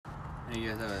And you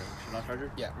guys have a shut-off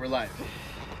charger? Yeah, we're live.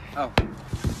 Oh.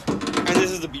 And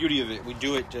this is the beauty of it. We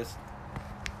do it just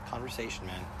conversation,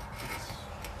 man.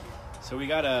 So we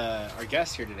got our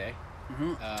guest here today.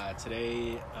 Mm-hmm.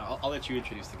 Today, I'll let you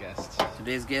introduce the guest.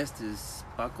 Today's guest is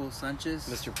Paco Sanchez.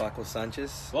 Mr. Paco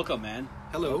Sanchez. Welcome, man.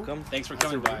 Hello. Welcome. Thanks for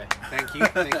coming by. Thank you.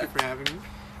 Thank you for having me.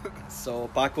 So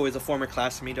Paco is a former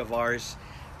classmate of ours.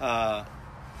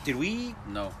 Did we?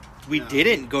 No. We No.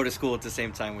 didn't go to school at the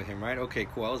same time with him, right? Okay,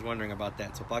 cool. I was wondering about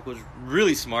that. So Paco's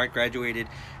really smart. Graduated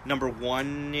number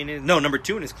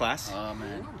 2 in his class. Oh,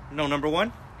 man. No, number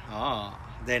 1? Oh.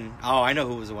 Then, I know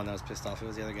who was the one that was pissed off. It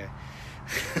was the other guy.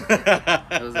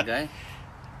 That was the guy?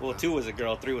 Well, 2 was a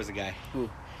girl, 3 was a guy. Who?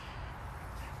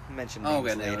 Mention Oh,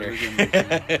 names okay, no, later. we can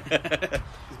mention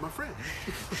He's my friend.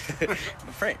 My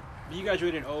friend. You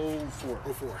graduated in 04.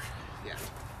 04. Yeah.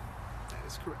 That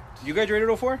is correct. You graduated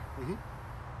 04? Mm-hmm.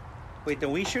 Wait,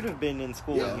 then we should have been in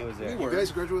school when he was there. You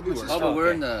guys graduated with my Oh, sister. but we're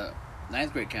okay. in the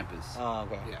 9th grade campus, Oh,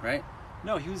 okay. Yeah. right?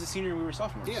 No, he was a senior and we were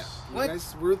sophomores. Yeah. What? You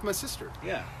guys were with my sister.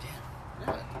 Yeah.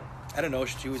 Yeah. I don't know.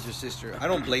 She was your sister. I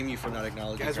don't blame you for not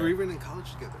acknowledging Guys her. were even in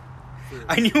college together.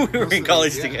 I knew we were Most in of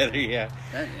college them, yeah. together, yeah.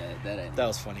 That I know. That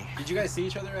was funny. Did you guys see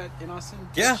each other in Austin?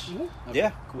 Yeah. Okay,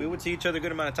 Yeah. cool. We would see each other a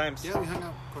good amount of times. Yeah, we hung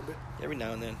out quite a bit. Every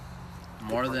now and then.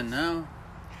 More than now.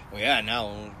 Well, yeah,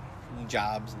 now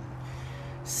jobs and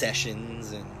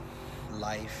sessions and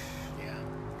life. Yeah.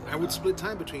 I would split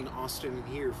time between Austin and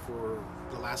here for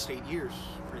the last 8 years,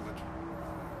 pretty much.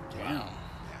 Damn. Yeah.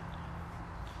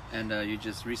 And you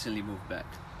just recently moved back.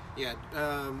 Yeah,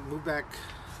 moved back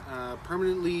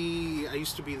permanently. I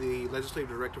used to be the legislative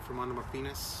director for Mondo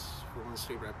Martinez, for one of the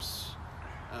state reps.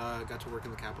 Got to work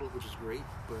in the Capitol, which is great,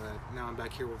 but now I'm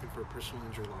back here working for a personal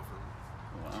injury law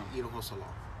firm, Wow. Hinojosa Law.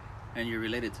 And you're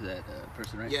related to that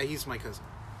person, right? Yeah, he's my cousin,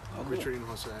 Oh, cool. Richard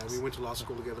Hinojosa. We went to law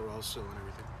school together also and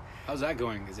everything. How's that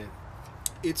going? Is it?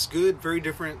 It's good, very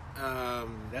different.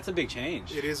 That's a big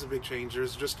change. It is a big change.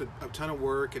 There's just a ton of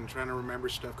work and trying to remember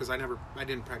stuff because I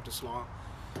didn't practice law.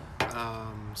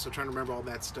 So trying to remember all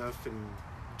that stuff and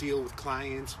deal with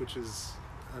clients, which is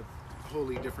a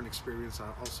wholly different experience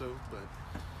also.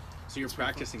 But So you're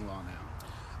practicing law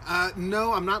now.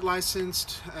 no, I'm not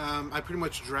licensed. I pretty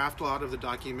much draft a lot of the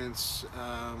documents,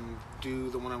 do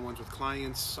the one-on-ones with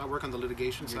clients. I work on the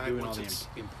litigation You're side. doing all once the it's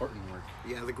important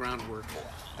work. the groundwork.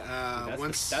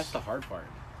 That's the hard part.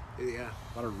 Yeah,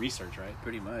 A lot of research, right?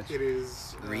 Pretty much. it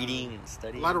is Reading, a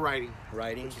studying. lot of writing.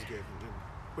 Writing. Which is good,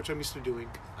 which I'm used to doing.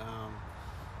 I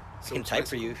So can it's type nice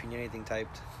for to- you if you need anything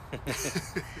typed. I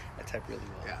type really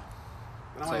well. Yeah,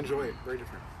 but So- I enjoy it. Very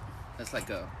different. That's like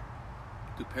a...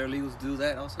 Do paralegals do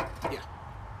that also? Yeah,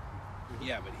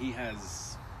 Yeah, but he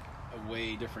has a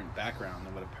way different background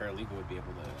than what a paralegal would be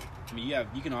able to. I mean,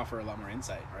 you can offer a lot more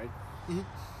insight, right? Mhm.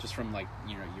 Just from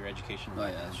your education. Oh,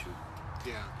 yeah, that's true.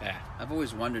 yeah. Yeah. I've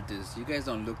always wondered this. You guys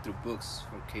don't look through books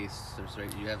for cases,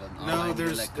 right? You have an No, online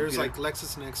there's computer? like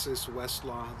LexisNexis,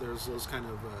 Westlaw. There's those kind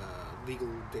of legal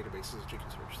databases that you can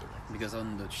search through. Because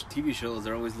on the TV shows,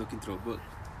 they're always looking through a book.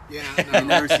 Yeah, You no.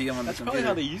 never see them on That's the probably computer.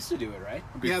 how they used to do it, right?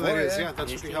 Yeah, that Before, is. yeah. Yeah,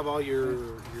 that's what you have all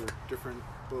your different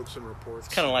books and reports.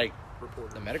 It's kind of like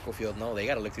reporters. the medical field. No, they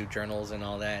got to look through journals and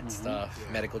all that Mhm. stuff,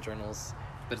 Yeah. medical journals,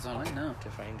 But it's online now. to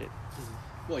find it.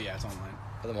 Well, yeah, it's online.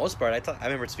 For the most part, I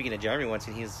remember speaking to Jeremy once,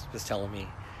 and he was telling me,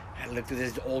 I looked through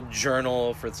this old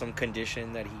journal for some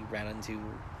condition that he ran into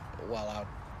while out,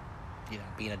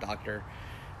 being a doctor.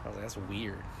 I was like, that's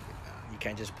weird. You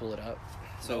can't just pull it up.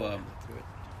 So, Look through it.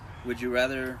 would you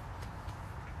rather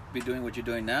be doing what you're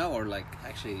doing now, or like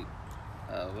actually,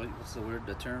 what's the word,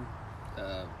 the term?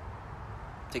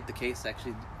 Take the case,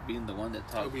 actually being the one that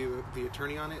I'll talks. be the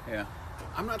attorney on it. Yeah.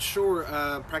 I'm not sure.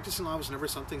 Practicing law was never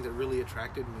something that really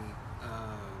attracted me.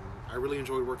 I really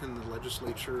enjoyed working in the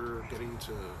legislature, getting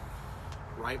to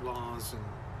write laws and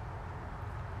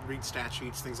read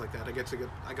statutes, things like that. I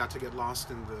got to get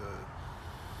lost in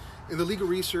the legal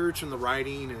research and the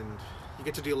writing, and you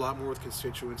get to deal a lot more with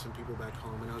constituents and people back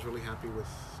home. And I was really happy with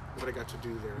what I got to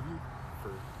do there for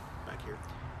back here.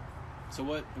 So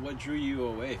what drew you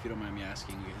away, if you don't mind me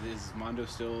asking? Is Mondo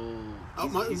still?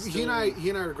 he's He and I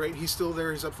are great. He's still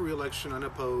there. He's up for re-election,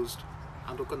 unopposed.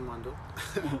 Ando con Mondo.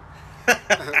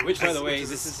 Which, by the way, Which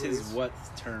this is his what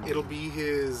term? It'll be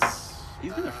his.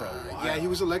 He's been there for a while. Yeah, he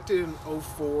was elected in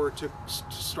 04 to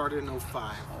started in 05.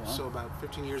 wow. So about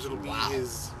 15 years. It'll be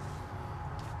his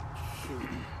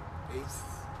eighth,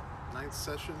 ninth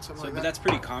session, something So, like but that. that's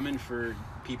pretty common for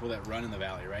people that run in the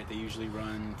valley, right? They usually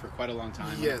run for quite a long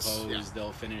time. Yes, unopposed. yeah.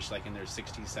 They'll finish like in their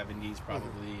 60s, 70s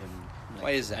probably, and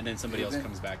Why is that? and then somebody else Even-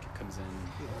 comes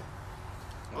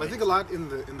in. Well, I think a lot in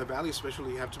the valley,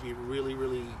 especially, you have to be really,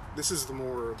 really. This is the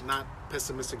more not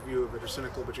pessimistic view of it or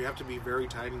cynical, but you have to be very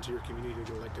tied into your community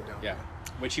to get elected down Yeah, there.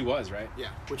 which he was, right? Yeah,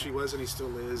 which he was and he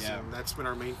still is, Yeah. and that's been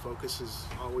our main focus.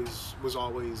 Was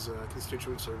always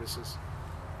constituent services.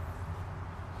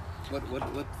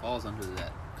 What falls under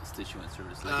that constituent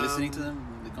service? Like listening to them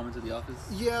when they come into the office?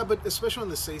 Yeah, but especially on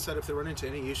the state side, if they run into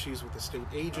any issues with the state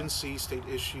agency, state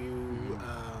issue,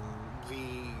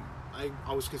 I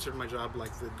always consider my job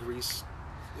like the grease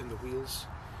in the wheels.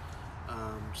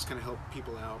 Just kind of help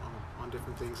people out on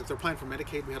different things. If they're applying for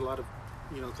Medicaid, we had a lot of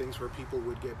things where people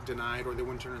would get denied or they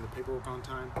wouldn't turn in the paperwork on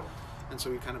time, and so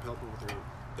we kind of help them with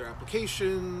their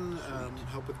application,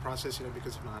 help with processing it,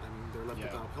 because if not, they're left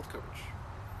without health coverage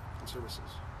and services.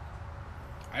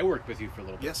 I worked with you for a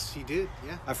little bit. Yes, he did.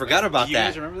 Yeah. I forgot about Do you that.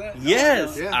 guys remember that?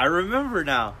 Yes, Yeah. I remember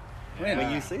now. Yeah.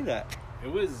 When you say that.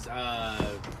 It was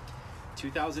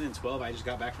 2012. I just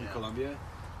got back from Colombia,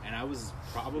 and I was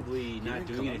probably not in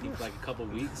doing anything Colombia? for like a couple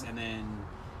weeks, and then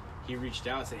he reached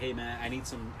out and said, "Hey man, I need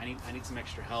some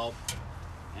extra help,"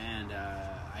 and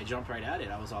I jumped right at it.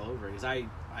 I was all over it because I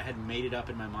had made it up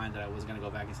in my mind that I was going to go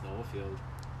back into the oil field,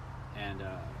 and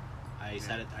I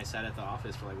sat at the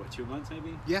office for like 2 months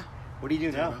maybe, Yeah. What do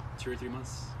you do now? 2 or 3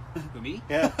 months. With me?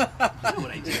 Yeah. You know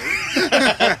what I do.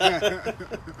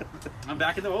 I'm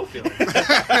back in the oil field.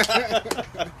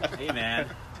 Hey man,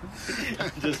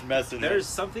 Just messing. there's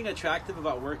something attractive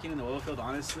about working in the oil field,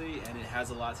 honestly, and it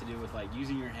has a lot to do with like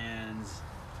using your hands.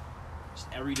 Just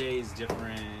every day is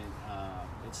different.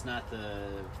 It's not the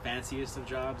fanciest of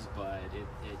jobs, but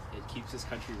it keeps this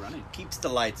country running. Keeps the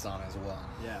lights on as well.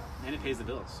 Yeah, and it pays the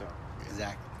bills. So,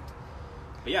 Exactly.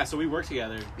 but yeah, so we worked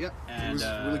together. Yep. And It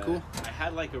was really cool. I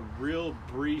had like a real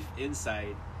brief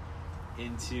insight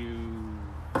into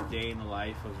the day in the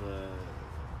life of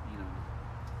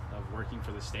of working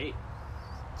for the state.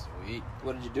 Sweet.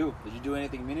 What did you do? Did you do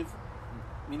anything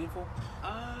meaningful?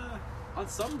 On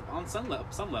some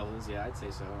levels, yeah, I'd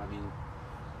say so. I mean,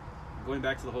 going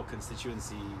back to the whole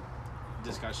constituency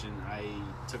discussion, I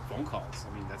took phone calls.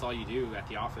 I mean, that's all you do at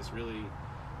the office, really,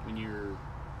 when you're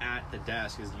at the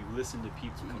desk, is you listen to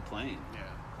people complain. Yeah.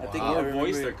 I think Or I remember,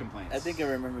 voice their complaints. I think I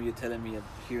remember you telling me,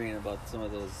 hearing about some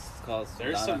of those calls.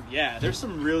 from Donna. There's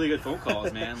some really good phone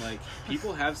calls, man. Like,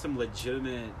 people have some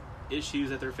legitimate issues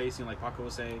that they're facing, like Paco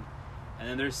was saying, and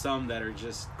then there's some that are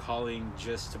just calling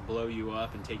just to blow you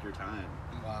up and take your time,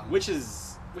 Wow. which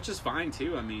is fine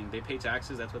too. I mean, they pay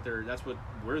taxes. That's what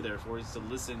we're there for, is to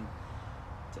listen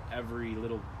to every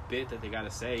little bit that they got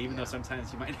to say, even though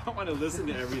sometimes you might not want to listen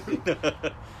to everything.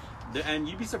 And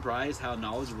you'd be surprised how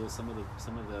knowledgeable some of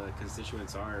the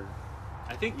constituents are.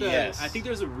 I think Yes. I think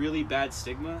there's a really bad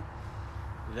stigma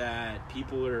that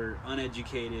people are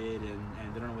uneducated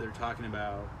and they don't know what they're talking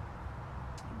about.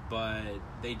 But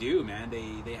they do, man.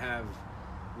 They have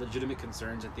legitimate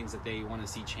concerns and things that they want to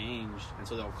see changed, and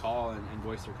so they'll call and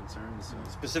voice their concerns. So.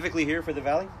 Specifically here for the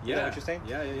Valley? Is Yeah, that what you're saying?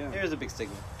 Yeah. There's a big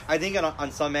stigma. I think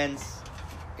on some ends,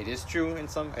 it is true in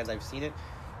some, as I've seen it.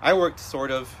 I worked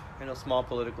sort of in a small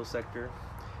political sector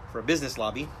for a business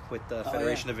lobby with the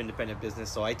Federation of Independent Business,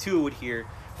 so I too would hear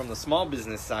from the small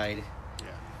business side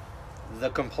the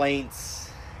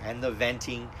complaints and the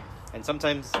venting, and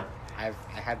sometimes I've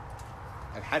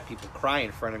had people cry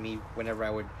in front of me whenever I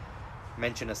would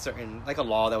mention a certain, like a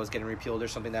law that was getting repealed or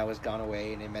something that was gone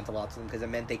away, and it meant a lot to them because it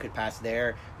meant they could pass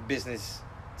their business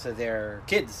to their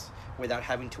kids without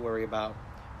having to worry about,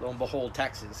 lo and behold,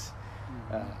 taxes,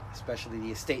 especially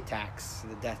the estate tax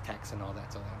and the death tax and all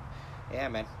that. So yeah,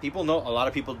 man, a lot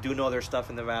of people do know their stuff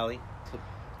in the Valley.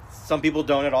 Some people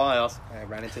don't at all. I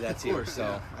ran into that too. course,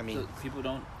 So I mean, So people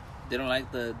don't like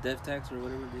the death tax or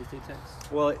whatever, the estate tax.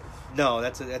 well, no,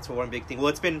 that's one big thing. Well,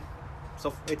 it's been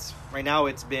right now,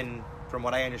 from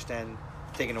what I understand,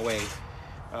 taken away.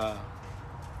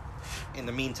 In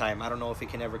the meantime, I don't know if it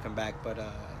can ever come back, but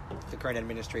the current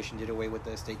administration did away with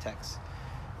the estate tax,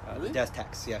 the Really? death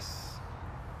tax. Yes.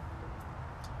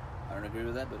 I don't agree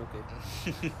with that, but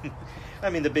okay. I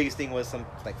mean, the biggest thing was some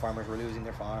farmers were losing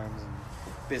their farms, and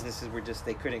businesses were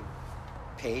they couldn't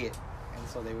pay it, and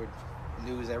so they would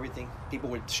lose everything. People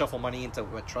would shuffle money into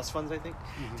trust funds, I think,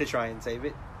 to try and save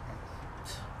it.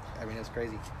 I mean, it's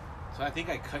crazy. So I think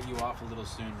I cut you off a little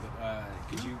soon, but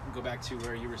could you go back to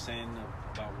where you were saying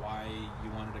about why you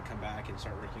wanted to come back and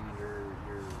start working under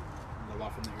the law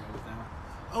firm that you're with now?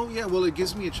 Oh yeah, well, it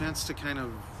gives me a chance to kind of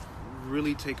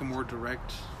really take a more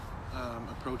direct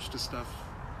approach to stuff.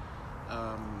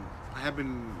 I have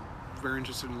been very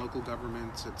interested in local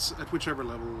government at whichever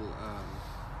level,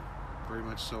 very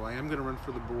much so. I am going to run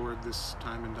for the board this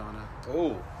time in Donna.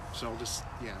 Oh, So I'll just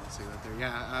I'll say that there.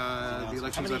 So The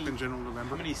election's how many- up in general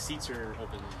November. How many seats are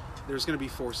open? There's going to be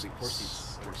 4 seats. 4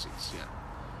 seats. 4 seats. Yeah.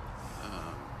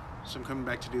 So I'm coming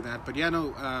back to do that, but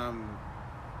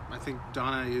I think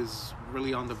Donna is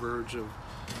really on the verge of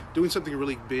doing something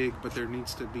really big, but there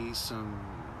needs to be some,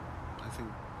 I think,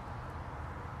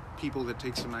 people that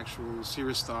take some actual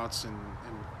serious thoughts and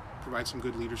provide some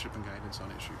good leadership and guidance on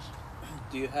issues.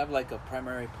 Do you have like a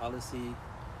primary policy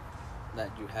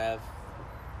that you have,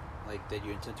 like that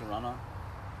you intend to run on?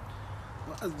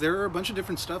 Well, there are a bunch of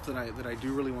different stuff that I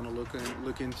do really want to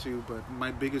look into, but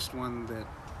my biggest one that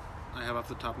I have off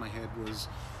the top of my head was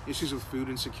issues with food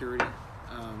insecurity.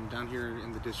 Down here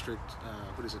in the district,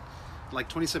 like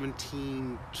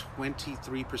 2017,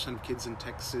 23% of kids in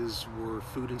Texas were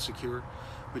food insecure,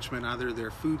 which meant either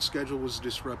their food schedule was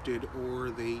disrupted or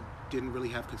they didn't really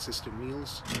have consistent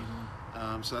meals.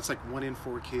 Mm-hmm. So that's like 1 in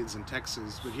 4 kids in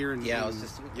Texas. But here in shoot,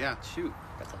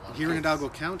 that's a lot. here in Hidalgo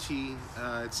County,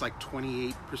 it's like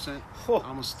 28%,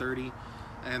 almost 30%.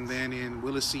 And then in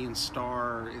Willacy and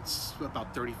Starr, it's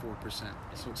about 34%.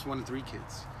 So it's 1 in 3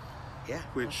 kids. Yeah.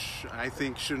 Which I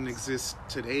think shouldn't exist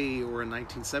today or in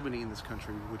 1970 in this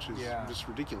country, which is just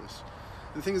ridiculous.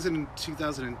 The thing is that in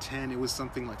 2010, it was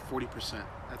something like 40%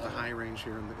 at the high range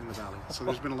here in the valley. So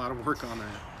there's been a lot of work on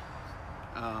that.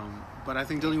 But I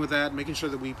think dealing with that, making sure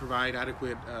that we provide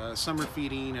adequate summer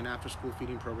feeding and after-school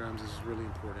feeding programs is really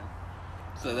important.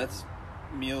 So that's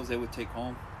meals they would take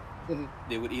home. Mhm.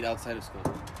 They would eat outside of school.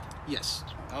 Yes.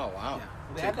 Oh wow. Yeah.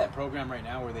 They have that program right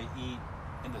now where they eat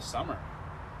in the summer,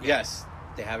 Yes,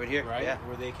 they have it here. right? Yeah.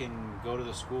 Where they can go to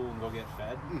the school and go get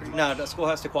fed. pretty No, much. the school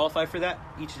has to qualify for that.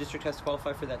 Each district has to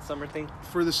qualify for that summer thing.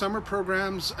 For the summer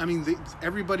programs, I mean,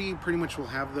 everybody pretty much will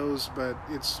have those, but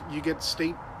you get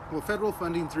federal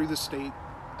funding through the state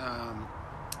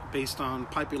based on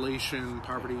population,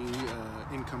 poverty,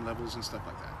 income levels, and stuff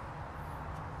like that.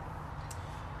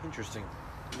 Interesting.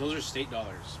 Those are state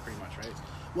dollars, pretty much, right?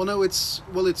 Well, no, it's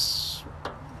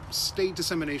state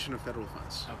dissemination of federal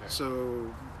funds. Okay.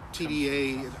 So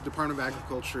TDA, Department of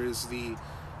Agriculture, is the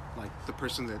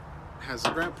person that has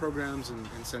the grant programs and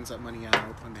sends that money out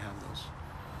when they have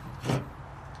those.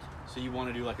 So you want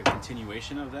to do like a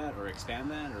continuation of that, or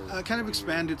expand that, or Kind of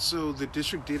expanded. So the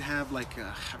district did have I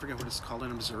forget what it's called,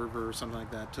 an observer or something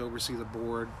like that to oversee the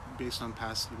board based on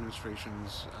past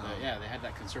administrations. yeah, they had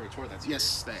that conservator that's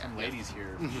Yes, here. they Some have, ladies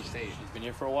here from the state. He's been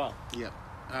here for a while. Yep.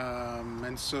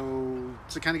 And so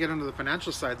to kind of get onto the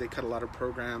financial side, they cut a lot of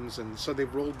programs, and so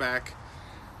they've rolled back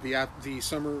the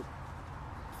summer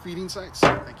feeding sites.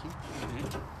 Thank you.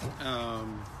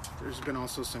 There's been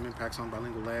also some impacts on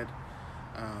bilingual ed.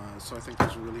 So I think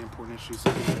those are really important issues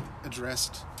to be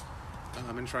addressed,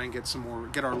 and try and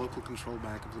get our local control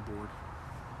back of the board.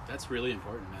 That's really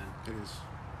important, man. It is.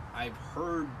 I've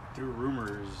heard through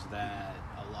rumors that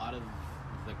a lot of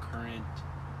the current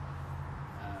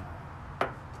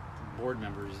board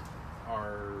members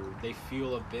they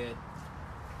feel a bit,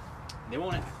 they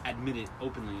won't admit it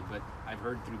openly, but I've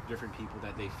heard through different people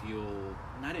that they feel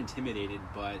not intimidated,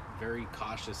 but very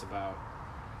cautious about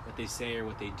what they say or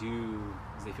what they do,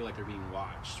 because they feel like they're being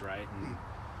watched, right? And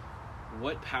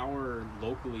what power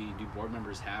locally do board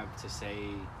members have to say,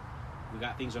 we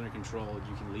got things under control,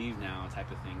 you can leave now,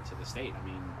 type of thing, to the state? I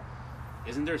mean,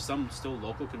 isn't there some still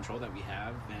local control that we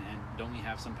have, and don't we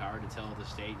have some power to tell the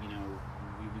state,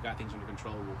 we got things under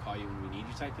control, we'll call you when we need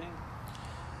you, type thing?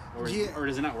 Or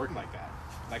does it not work like that?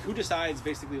 Like, who decides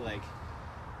basically, like,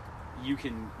 you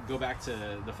can go back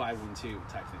to the 512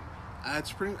 type thing? I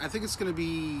think it's going to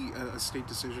be a state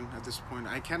decision at this point.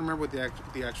 I can't remember what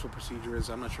the actual procedure is.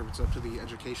 I'm not sure if it's up to the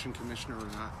education commissioner or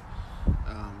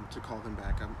not to call them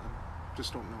back. I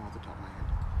just don't know off the top of my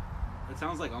head. It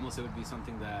sounds like almost it would be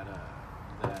something that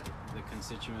the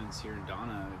constituents here in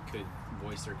Donna could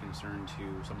voice their concern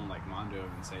to someone like Mondo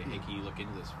and say, hey, can you look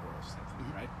into this for us, type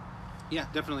thing, right? Yeah,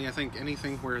 definitely. I think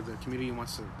anything where the community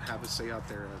wants to have a say out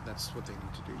there, that's what they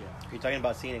need to do. Yeah. Are you talking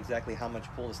about seeing exactly how much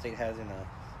pull the state has in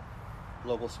a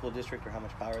local school district, or how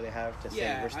much power they have to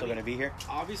say we're still going to be here?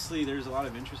 Obviously, there's a lot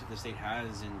of interest that the state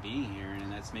has in being here,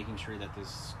 and that's making sure that this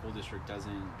school district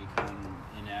doesn't become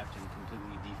inept and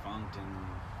completely defunct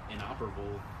and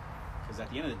inoperable. Because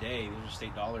at the end of the day, those are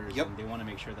state dollars, and they want to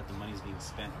make sure that the money's being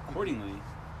spent accordingly.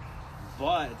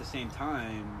 But at the same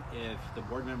time, if the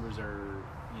board members are,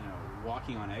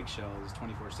 walking on eggshells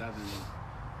 24/7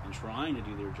 and trying to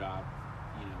do their job,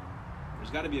 there's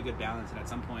got to be a good balance, and at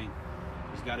some point,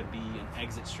 there's got to be an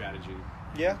exit strategy.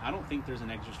 Yeah. I don't think there's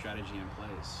an exit strategy in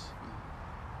place,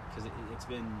 because it's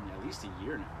been at least a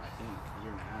year now, I think, a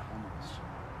year and a half almost.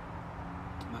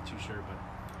 I'm not too sure,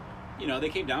 but they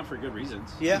came down for good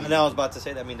reasons. Yeah, and I was about to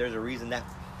say that. I mean, there's a reason that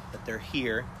that they're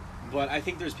here. But I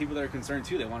think there's people that are concerned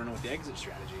too. They want to know what the exit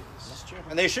strategy is. That's true.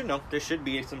 And they should know. There should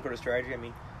be some sort of strategy. I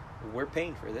mean, we're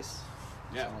paying for this.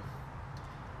 Yeah. So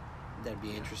that'd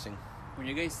be interesting. When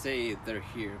you guys say they're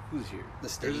here, who's here? The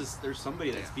state. There's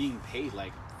somebody that's being paid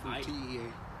like From TEA.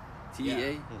 TEA? Yeah.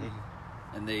 Mhm.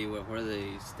 And they where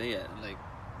they stay at? Like,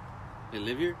 they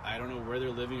live here? I don't know where they're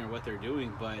living or what they're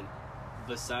doing, but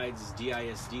besides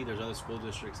DISD, there's other school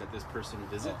districts that this person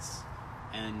visits,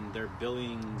 and they're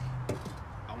billing.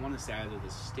 I want to say either the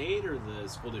state or the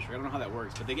school district. I don't know how that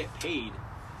works, but they get paid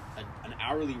an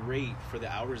hourly rate for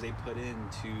the hours they put in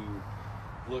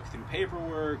to look through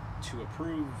paperwork, to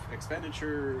approve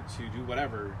expenditure, to do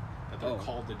whatever that they're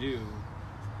called to do.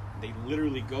 They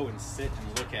literally go and sit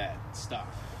and look at stuff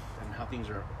and how things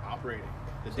are operating,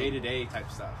 the day-to-day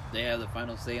type stuff. They have the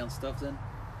final say on stuff then?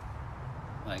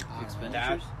 Like I don't know.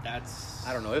 expenditures? That's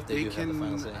I don't know if they They do have the final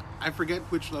can. say. I forget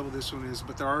which level this one is,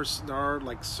 but there are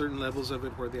like certain levels of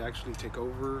it where they actually take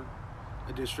over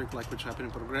a district, like which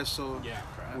happened in Progreso, Yeah,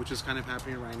 crap. which is kind of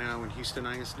happening right now in Houston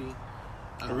ISD.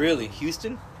 Really?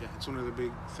 Houston? Yeah, it's one of the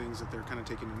big things that they're kind of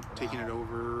taking it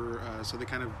over. So they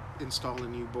kind of install a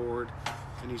new board,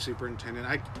 a new superintendent.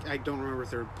 I don't remember if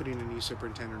they're putting a new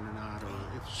superintendent or not, or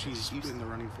if she's in the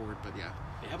running for it. But yeah,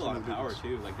 They have a lot of power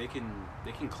too. Like they can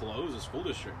close a school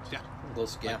district. Yeah.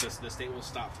 Those, yeah. Like the state will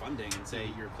stop funding and say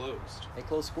you're closed. They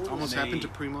close schools. almost they- happened to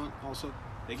Fremont also.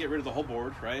 They get rid of the whole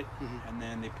board, right? Mhm. And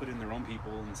then they put in their own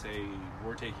people and say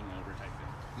we're taking over type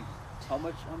thing. How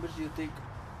much do you think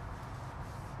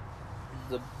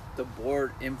the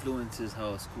board influences how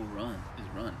a school is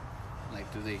run?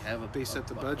 Like, do they have They set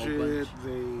the a whole budget.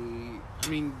 bunch? I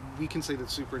mean, we can say that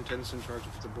the superintendent's in charge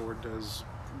if the board does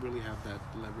really have that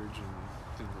leverage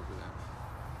and thing over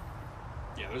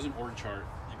that. Yeah, there's an org chart.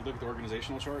 If you look at the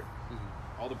organizational chart,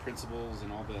 all the principals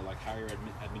and all the like higher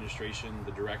administration,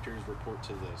 the directors report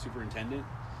to the superintendent.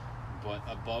 But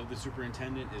above the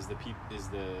superintendent is the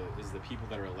people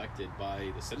that are elected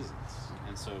by the citizens,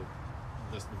 and so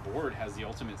the board has the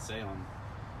ultimate say on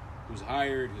who's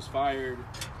hired, who's fired.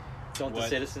 Don't the what-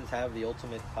 citizens have the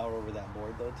ultimate power over that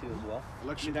board, though, too, as well? I mean,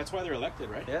 Election, that's why they're elected,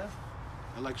 right? Yeah.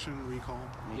 election recall.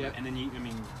 Yeah, and then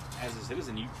as a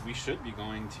citizen, we should be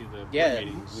going to the board Yeah,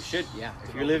 meetings. we should, yeah. If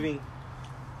to you're open- living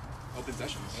open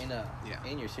sessions.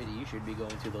 in your city, you should be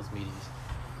going to those meetings.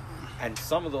 And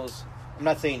some of those, I'm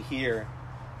not saying here,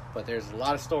 but there's a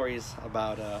lot of stories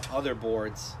about other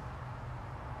boards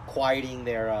quieting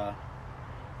their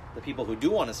the people who do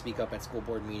want to speak up at school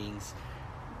board meetings,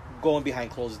 going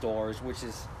behind closed doors, which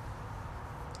is,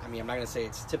 I mean, I'm not going to say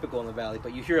it's typical in the Valley,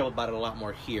 but you hear about it a lot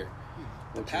more here.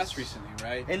 The which past is- recently,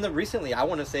 right? And recently, I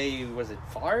want to say, was it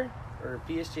FAR or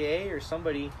PSJA or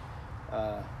somebody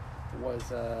was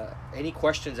any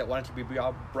questions that wanted to be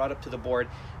brought up to the board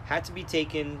had to be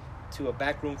taken to a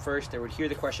back room first. They would hear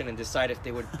the question and decide if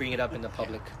they would bring it up in the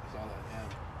public. I saw that,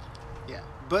 yeah. Yeah,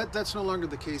 but that's no longer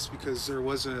the case because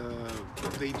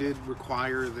they did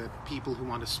require that people who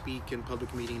want to speak in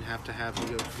public meeting have to have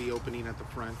the opening at the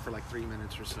front for like 3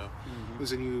 minutes or so. It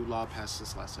was a new law passed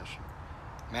this last session.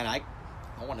 Man, I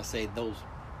want to say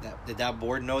did that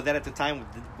board know that at the time?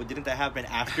 Didn't that happen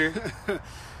after?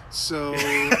 So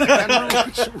I don't know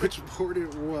which board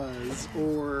it was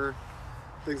or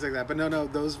things like that. But no,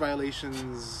 those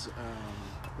violations,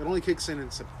 it only kicks in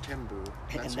September.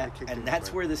 That's when it kicked in, that's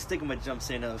but- where the stigma jumps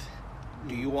in of,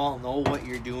 do you all know what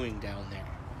you're doing down there?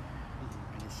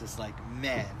 And it's just like,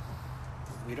 man,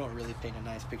 we don't really paint a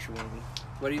nice picture when we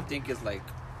What do you think is like?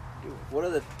 What are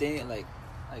the things like?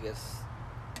 I guess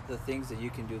the things that you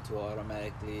can do to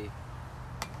automatically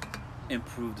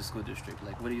improve the school district.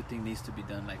 Like, what do you think needs to be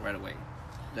done like right away?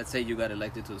 Let's say you got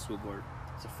elected to the school board.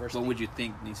 It's the first What thing. would you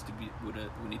think needs to be would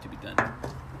need to be done?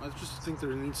 I just think there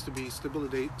needs to be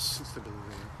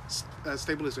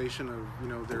stabilization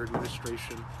of their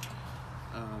administration,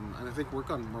 and I think work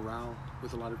on morale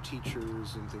with a lot of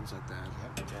teachers and things like that.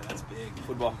 Yeah, that's big.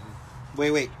 Football.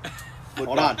 Wait.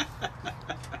 Hold on.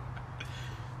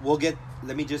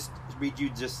 Let me just read you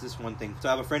just this one thing. So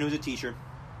I have a friend who's a teacher,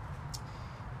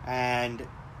 and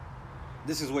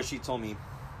this is what she told me.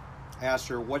 I asked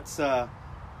her, what is the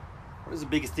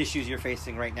biggest issues you're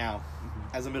facing right now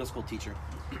as a middle school teacher?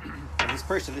 And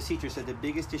this teacher said the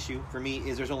biggest issue for me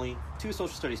is there's only 2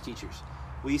 social studies teachers.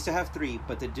 We used to have 3,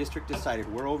 but the district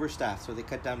decided we're overstaffed, so they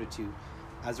cut down to 2.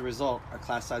 As a result, our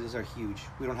class sizes are huge.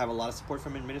 We don't have a lot of support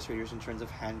from administrators in terms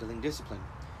of handling discipline.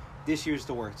 This year's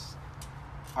the worst.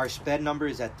 Our SPED number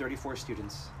is at 34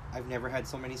 students. I've never had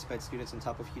so many SPED students on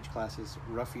top of huge classes.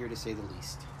 Rough year to say the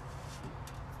least.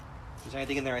 If there's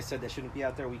anything in there I said that shouldn't be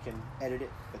out there, we can edit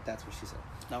it, but that's what she said.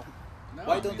 No. No,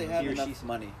 Why I don't they mean, have he or enough she-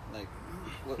 money? Like,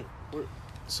 what?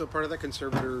 So part of that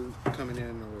conservator coming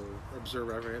in, or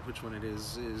observer, I forget which one it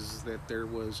is that there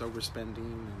was overspending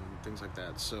and things like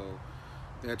that. So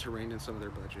they had to rein in some of their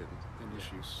budget and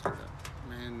issues like that.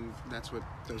 And that's what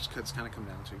those cuts kind of come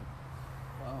down to.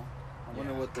 Wow. I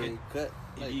wonder Yeah. what they cut.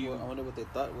 if Like, you- I wonder what they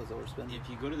thought was overspending. If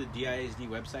you go to the DISD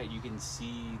website, you can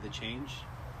see the change.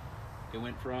 It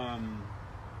went from,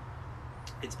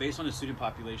 it's based on a student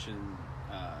population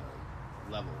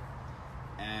level,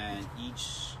 and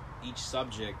each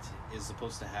subject is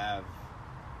supposed to have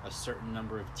a certain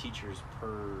number of teachers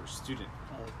per student.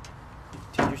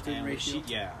 Teacher-student And what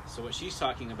ratio. so what she's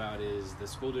talking about is the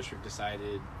school district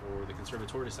decided, or the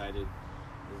conservator decided,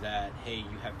 that hey,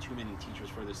 you have too many teachers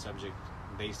for this subject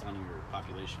based on your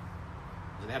population.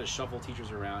 So they had to shuffle teachers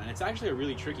around, and it's actually a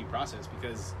really tricky process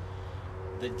because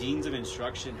the deans of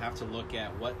instruction have to look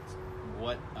at what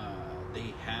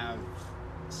they have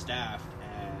staffed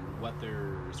and what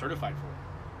they're certified for.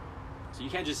 So you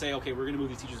can't just say, okay, we're going to move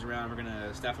these teachers around, we're going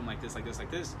to staff them like this, like this,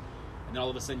 like this, and then all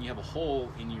of a sudden you have a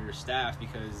hole in your staff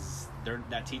because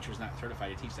that teacher's not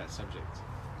certified to teach that subject. So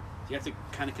you have to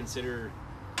kind of consider,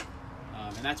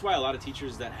 and that's why a lot of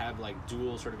teachers that have like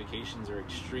dual certifications are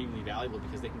extremely valuable,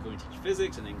 because they can go and teach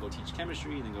physics and then go teach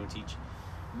chemistry and then go and teach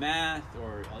math,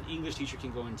 or an English teacher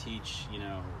can go and teach,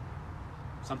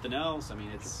 something else. I mean,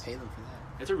 Pay them for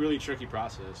that. it's a really tricky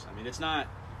process. I mean, it's not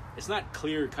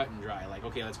clear, cut and dry. Like,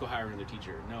 okay, let's go hire another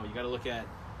teacher. No, you got to look at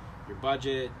your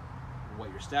budget,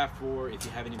 what you're staffed for, if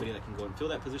you have anybody that can go and fill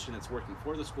that position that's working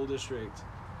for the school district.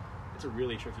 It's a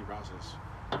really tricky process.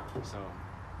 So,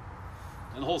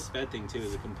 and the whole SPED thing too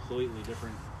is a completely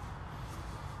different.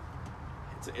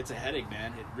 It's a headache,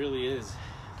 man. It really is.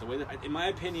 The way that, in my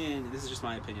opinion, this is just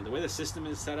my opinion, the way the system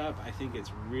is set up, I think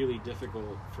it's really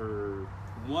difficult for,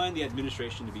 one, the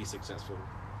administration to be successful.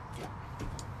 Yeah.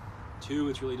 Two,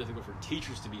 it's really difficult for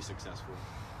teachers to be successful.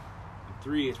 And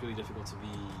three, it's really difficult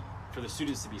for the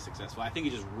students to be successful. I think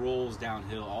it just rolls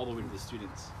downhill all the way to the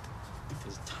students.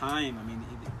 Because time, I mean,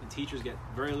 the teachers get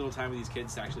very little time with these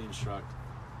kids to actually instruct.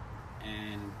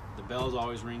 And the bell's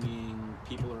always ringing.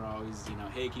 People are always,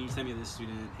 hey, can you send me this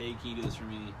student? Hey, can you do this for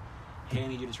me? Hey, I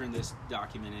need you to turn this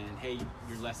document in. Hey,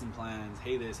 your lesson plans.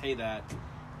 Hey, this. Hey, that.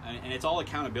 And it's all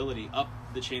accountability up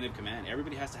the chain of command.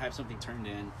 Everybody has to have something turned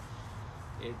in.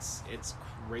 It's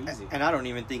crazy. And I don't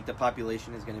even think the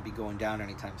population is going to be going down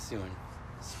anytime soon,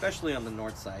 especially on the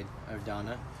north side of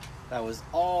Donna. That was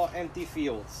all empty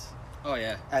fields. Oh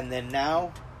yeah. And then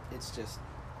now, it's just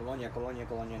Colonia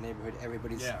neighborhood.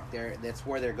 Everybody's there. That's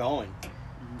where they're going.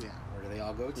 Yeah. Where do they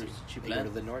all go to? There's cheap They go land.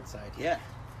 to the north side. Yeah.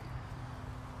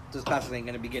 Those classes ain't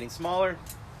going to be getting smaller.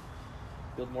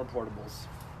 Build more portables.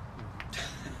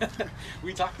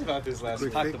 We talked about this last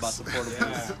Quick week. fix. Talked about the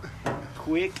portables. Yeah.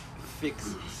 Quick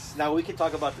fixes. Now we can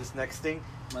talk about this next thing.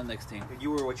 My next team.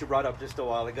 What you brought up just a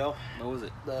while ago. What was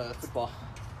it? The football.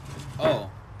 Oh,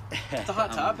 It's a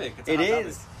hot topic. It's a It hot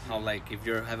is. topic. how like if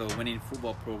you have a winning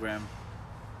football program,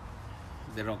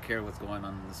 they don't care what's going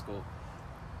on in the school.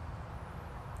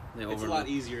 They It's a overlook. lot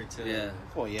easier to. Yeah.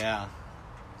 Well, yeah.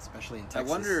 Especially in I Texas.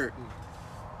 wonder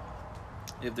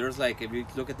if there's like, if you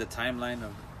look at the timeline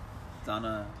of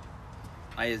Donna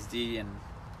ISD and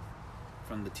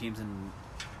from the teams in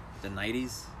the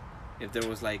 90s, if there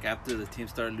was like, after the team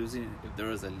started losing, if there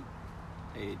was a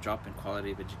drop in quality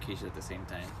of education at the same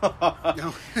time.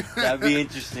 No. That'd be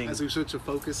interesting. As we switch to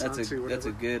focus That's onto a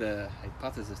whatever. good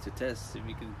hypothesis to test, if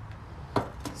you can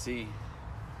see.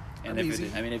 And That'd if be it,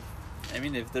 easy. I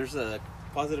mean if there's a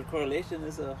positive correlation,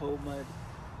 there's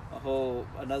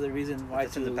another reason why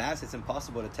It's to in the past, it's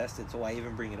impossible to test it, so why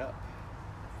even bring it up?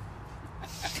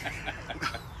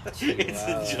 It's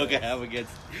a joke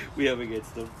we have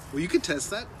against them. Well, you could test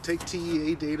that. Take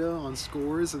TEA data on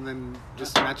scores and then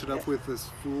just match it up with the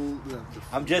school.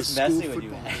 I'm just the school messing with you,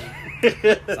 football.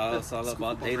 man. It's all School about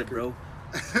football data, record. bro.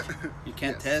 You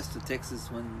can't Yes. test the Texas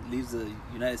when it leaves the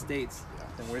United States.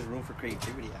 Then where's room for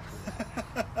creativity after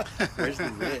that? Where's the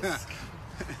risk?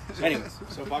 Anyways,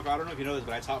 So, Paco, I don't know if you know this,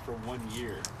 but I taught for 1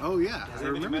 year. Oh yeah, Has I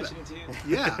anybody remember that. mentioned it to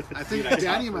you? Yeah, I think Dude, I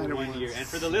Danny taught might for have 1 once. year. And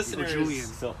for the Or listeners, Julian.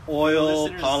 so oil,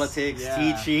 Listeners, politics,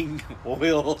 yeah. teaching,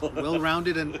 oil.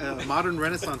 Well-rounded and modern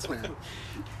Renaissance man.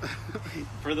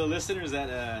 For the listeners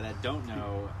that don't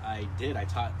know, I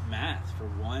taught math for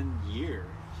 1 year.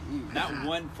 Not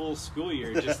one full school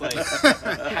year, just like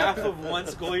half of one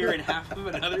school year and half of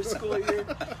another school year.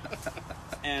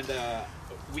 And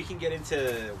we can get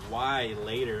into why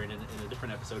later in a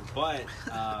different episode. But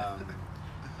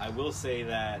I will say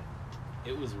that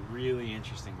it was really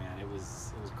interesting, man. It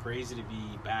was crazy to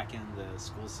be back in the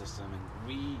school system, and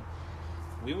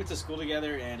we went to school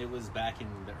together, and it was back in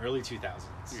the early 2000s.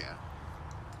 Yeah.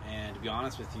 And to be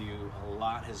honest with you, a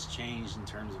lot has changed in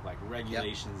terms of like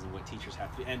regulations and what teachers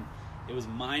have to do. And it was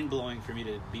mind-blowing for me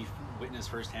to be witness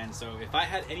firsthand. So if I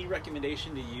had any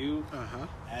recommendation to you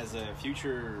as a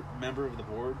future member of the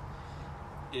board,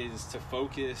 is to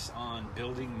focus on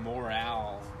building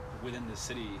morale within the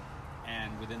city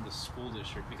and within the school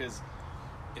district. Because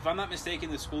if I'm not mistaken,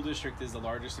 the school district is the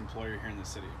largest employer here in the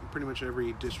city. Pretty much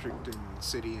every district and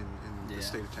city in the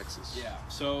state of Texas. Yeah.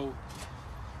 So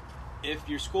if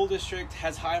your school district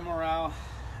has high morale,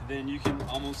 then you can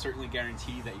almost certainly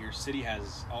guarantee that your city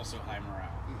has also high morale.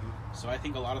 So I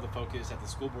think a lot of the focus at the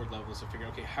school board level is to figure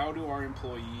out, okay, how do our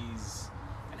employees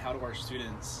and how do our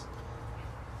students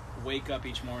wake up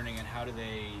each morning, and how do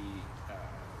they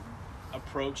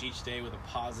approach each day with a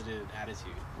positive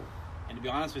attitude? And to be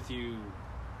honest with you,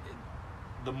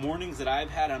 the mornings that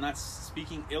I've had, I'm not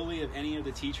speaking illy of any of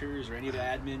the teachers or any of the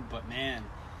admin, but man,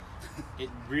 it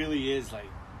really is like,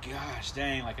 gosh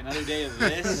dang, like another day of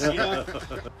this, you know?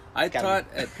 I taught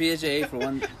at PSJA for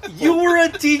one. You were a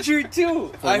teacher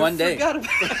too. For one day. Forgot about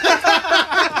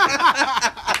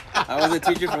I was a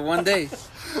teacher for one day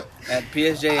at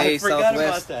PSJA I forgot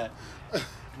Southwest. about that.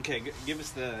 Okay, give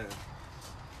us the...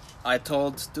 I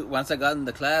told once I got in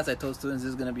the class, I told students this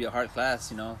is gonna be a hard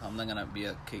class. You know, I'm not gonna be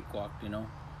a cakewalk. You know,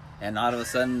 and all of a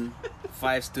sudden,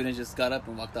 5 students just got up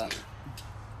and walked out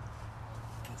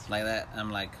like that.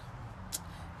 I'm like,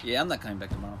 yeah, I'm not coming back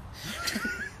tomorrow.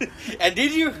 And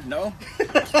did you? No.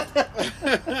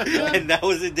 And that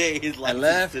was the day his life I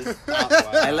left. just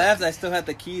I left. I still had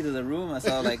the key to the room. I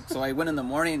saw so I went in the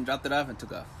morning, dropped it off, and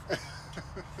took off.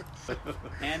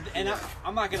 And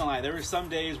I'm not gonna lie, there were some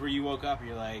days where you woke up and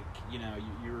you're like, you know,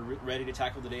 you were ready to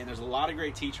tackle the day, and there's a lot of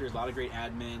great teachers, a lot of great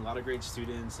admin, a lot of great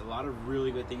students, a lot of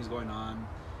really good things going on,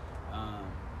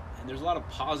 and there's a lot of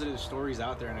positive stories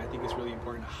out there, and I think it's really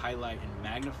important to highlight and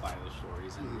magnify those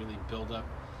stories and really build up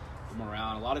the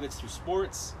morale. And a lot of it's through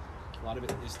sports, a lot of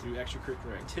it is through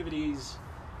extracurricular activities,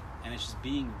 and it's just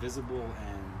being visible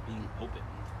and being open.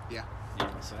 Yeah. You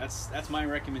know, so that's my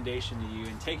recommendation to you,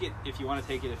 and take it if you want to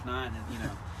take it. If not, and, you know,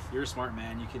 you're a smart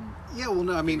man. You can. Yeah, well,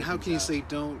 no, I mean, figure how things can you out. say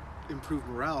don't improve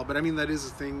morale? But I mean, that is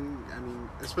the thing. I mean,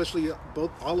 especially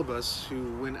all of us who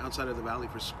went outside of the valley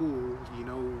for school, you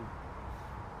know,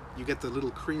 you get the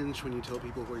little cringe when you tell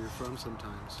people where you're from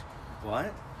sometimes.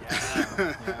 What?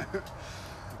 Yeah.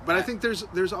 But I think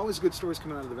there's always good stories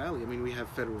coming out of the valley. I mean, we have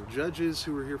federal judges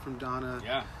who are here from Donna.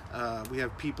 Yeah. We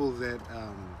have people that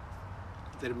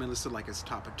have been listed like as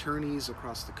top attorneys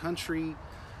across the country.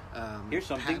 Here's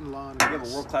something. Patent law. We have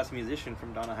a world-class musician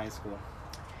from Donna High School.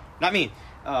 Not me.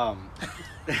 I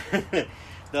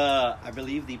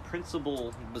believe the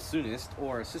principal bassoonist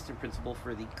or assistant principal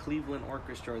for the Cleveland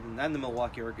Orchestra and the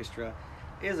Milwaukee Orchestra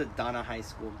is a Donna High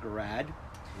School grad.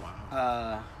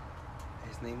 Wow.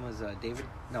 His name was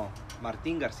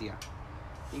Martin Garcia.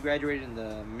 He graduated in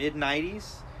the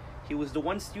mid-90s. He was the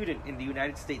one student in the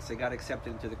United States that got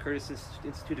accepted into the Curtis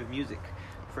Institute of Music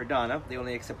for Donna. They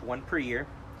only accept one per year.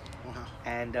 Wow.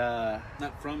 And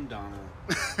Not from Donna.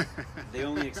 They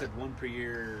only accept one per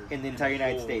year in the entire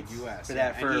United whole States U.S. for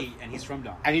that. And he's from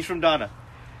Donna. And he's from Donna.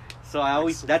 So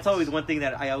Excellent. that's always one thing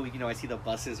that I always, I see the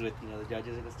buses with, the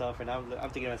judges and stuff, and I'm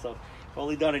thinking to myself, if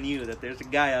only Donna knew that there's a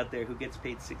guy out there who gets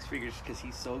paid 6 figures because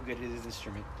he's so good at his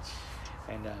instrument.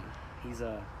 And he's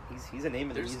a name in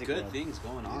the There's music good world. things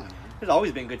going on, man. There's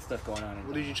always been good stuff going on.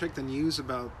 Well, did you check the news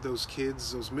about those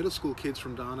kids, those middle school kids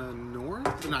from Donna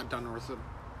North? Not Donna North,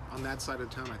 on that side of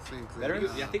town, I think. that,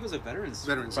 Veterans? Yeah, I think it was a veterans.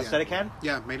 Veterans, Prosthetic yeah. hand?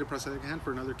 Yeah, made a prosthetic hand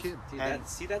for another kid. Dude, And-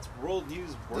 that's world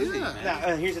news worthy, Yeah. man.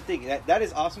 Now, here's the thing. That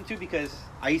is awesome too, because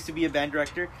I used to be a band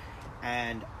director,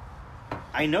 and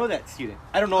I know that student.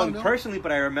 I don't know Oh, him no. personally,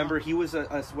 but I remember he was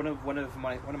one of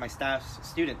my staff's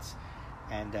students,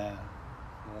 and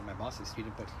my boss's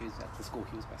student, but he was at the school.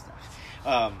 He was my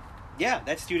staff. Yeah,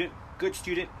 that student, good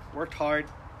student, worked hard,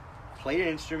 played an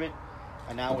instrument,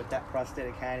 and now with that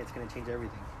prosthetic hand, it's going to change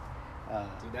everything.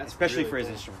 Dude, that's especially really for his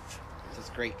cool. instrument. It's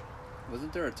great.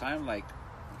 Wasn't there a time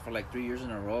for 3 years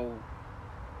in a row,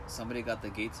 somebody got the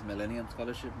Gates Millennium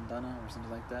Scholarship in Donna or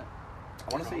something like that?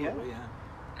 I want to say yeah. Probably,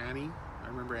 yeah. Annie, I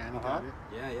remember Annie Uh-huh. got it.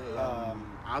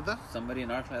 Yeah. Ada? Somebody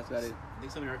in our class got it. I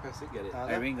think some of our class did get it.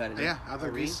 Irene got it. Yeah, Ada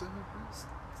Irene? Lisa.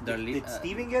 Darlene, Did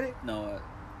Steven get it? No,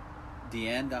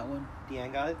 Deanne got one.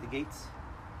 Deanne got it. The Gates.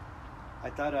 I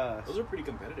thought. Those are pretty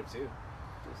competitive too.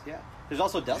 Yeah. There's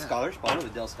also Dell Yeah. Scholars. Paul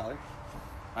with Dell Scholar.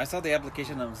 I saw the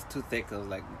application and it was too thick. I was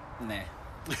like, nah.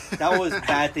 That was a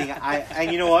bad thing.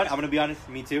 And you know what? I'm gonna be honest.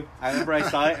 Me too. I remember I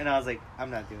saw it and I was like,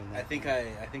 I'm not doing that. I think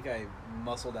I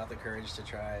muscled out the courage to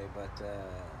try, but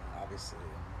obviously,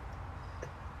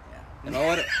 You know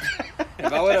what?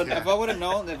 if I would have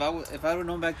known, if I would have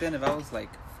known back then, if I was like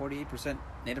 48%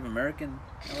 Native American,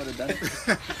 I would have done it.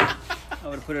 I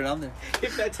would have put it on there.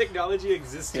 If that technology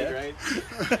existed, Yeah. right?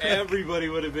 Everybody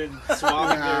would have been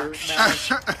swabbing their mouth.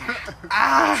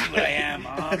 That's what I am.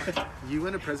 You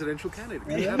and a presidential candidate.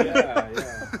 Yeah.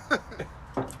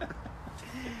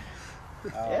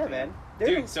 Yeah, man.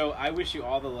 Dude, so I wish you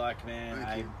all the luck, man.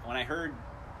 Thank you. When I heard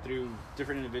through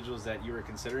different individuals that you were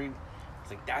considering,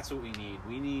 it's like, that's what we need.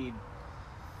 We need,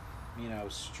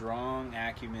 strong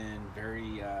acumen,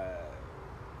 very,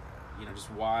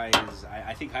 just wise.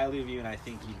 I think highly of you, and I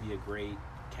think you'd be a great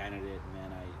candidate,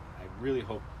 man. I really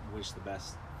wish the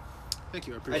best. Thank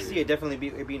you. I I appreciate see it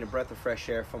definitely being a breath of fresh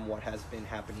air from what has been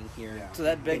happening here. Yeah. So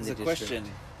that begs in the the question: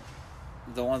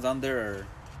 district. the ones on there are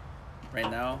right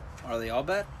now, are they all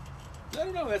bad? I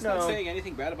don't know. That's No. not saying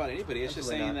anything bad about anybody. It's just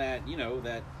Absolutely saying that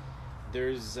that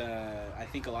there's I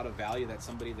think a lot of value that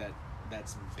somebody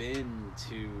that's been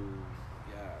to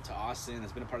Austin,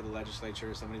 that's been a part of the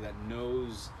legislature, somebody that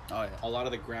knows Oh yeah. a lot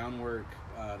of the groundwork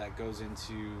that goes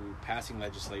into passing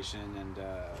legislation and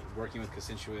working with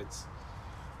constituents,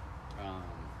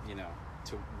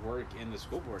 to work in the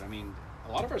school board. I mean,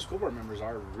 a lot of our school board members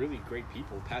are really great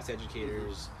people, past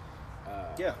educators.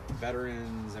 Yeah.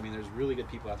 Veterans. I mean, there's really good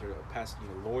people out there. Past,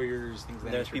 lawyers, things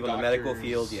like that. There's people in the medical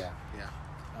field, yeah.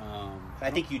 Yeah.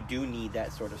 I think you do need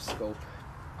that sort of scope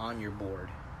on your board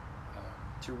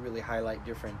to really highlight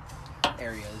different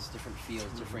areas, different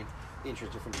fields, different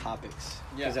interests, different topics.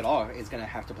 Yeah. Because it all is going to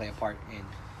have to play a part in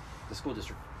the school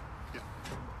district.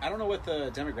 I don't know what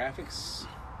the demographics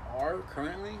are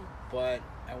currently, but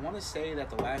I want to say that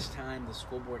the last time the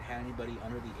school board had anybody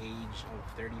under the age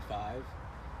of 35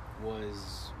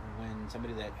 was when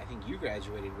somebody that I think you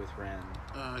graduated with ran.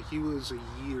 He was a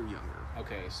year younger.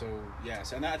 Okay, so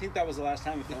yes, and I think that was the last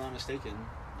time, if I'm not mistaken.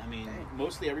 I mean, Dang.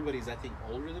 mostly everybody's, I think,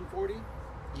 older than 40,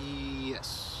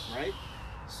 Yes. right?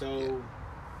 So Yeah.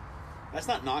 that's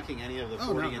not knocking any of the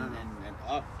Oh, 40 no, no, no. And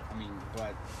up. I mean,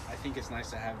 but I think it's nice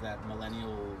to have that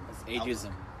millennial. That's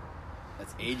ageism.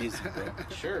 That's ageism, bro.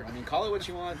 outlook. Sure, I mean, call it what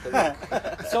you want.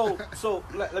 But So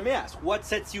let me ask, what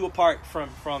sets you apart from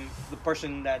the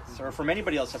person that's, or from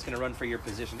anybody else that's going to run for your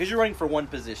position? Because you're running for one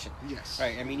position. Yes.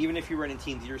 Right. I mean, even if you're running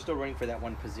teams, you're still running for that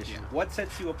one position. Yeah. What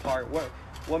sets you apart?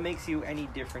 What makes you any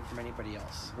different from anybody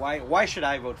else? Why should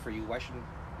I vote for you?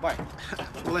 Why?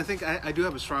 Well, I think I do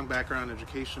have a strong background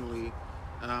educationally.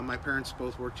 My parents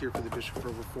both worked here for the district for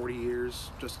over 40 years,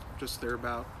 just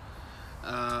thereabout.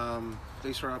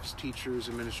 They started off as teachers,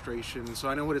 administration, so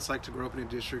I know what it's like to grow up in a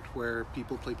district where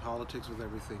people play politics with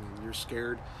everything, and you're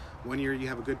scared. One year you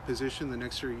have a good position, the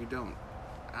next year you don't.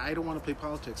 I don't want to play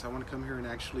politics. I want to come here and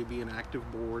actually be an active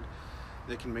board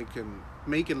that can make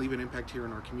and leave an impact here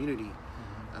in our community.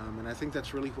 And I think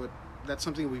that's really that's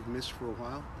something we've missed for a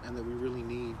while, and that we really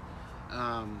need.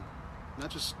 Not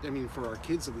just, for our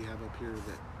kids that we have up here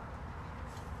that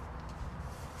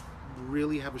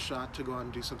really have a shot to go out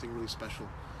and do something really special.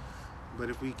 But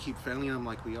if we keep failing them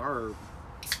like we are,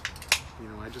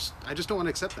 I just don't want to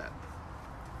accept that.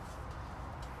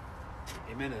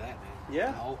 amen to that, man.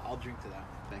 Yeah. I'll drink to that.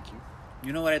 Thank you.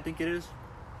 You know what I think it is?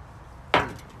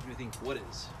 You think what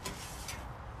is?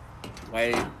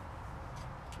 Why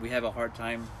we have a hard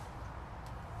time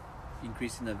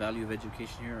increasing the value of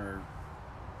education here, or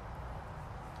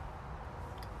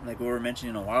like we were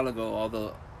mentioning a while ago, all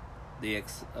the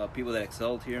people that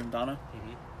excelled here in Donna,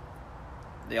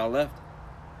 they all left.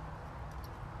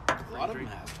 A lot of them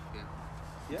have.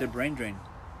 Yeah. The brain drain.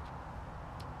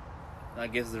 I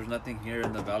guess there's nothing here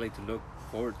in the valley to look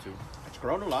forward to. It's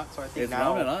grown a lot, so I think It's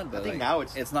now. grown a lot, but I think like, now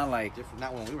it's not like different.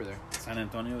 Not when we were there. San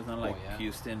Antonio. It's not like yeah.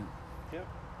 Houston, Yep.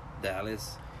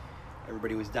 Dallas.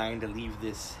 Everybody was dying to leave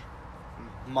this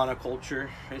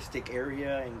monoculturistic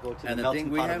area and go to the And the melting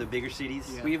thing we pot of have- the bigger cities.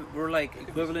 Yeah. We're like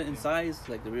equivalent in size,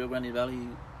 like the Rio Grande Valley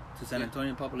to San Yeah.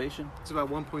 Antonio population. It's about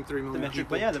 1.3 million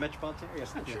people. The metropolitan area.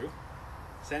 That's not true.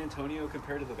 San Antonio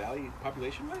compared to the valley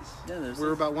population-wise? Yeah, there's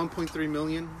We're about 1.3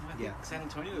 million. I think Yeah. San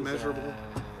Antonio is Measurable.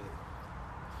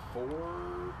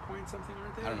 4 point something,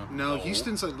 aren't they? I don't know. No,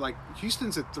 Houston's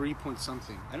at 3 point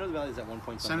something. I know the valley's at 1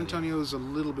 point. San Antonio is a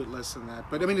little bit less than that,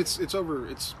 but it's over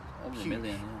huge. a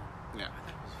million. Yeah.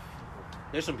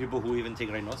 There's some people who even take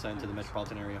Reynosa into the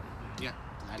metropolitan area. Yeah.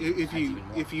 That's If even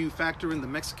more. you factor in the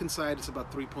Mexican side, it's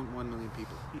about 3.1 million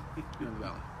people here in the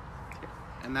valley.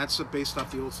 And that's based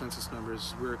off the old census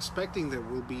numbers. We're expecting that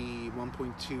we'll be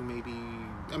 1.2, maybe.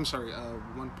 I'm sorry,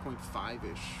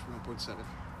 1.5-ish, 1.7,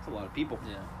 That's a lot of people.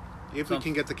 Yeah. if we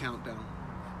can get the count down.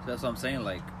 So that's what I'm saying.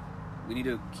 Like, we need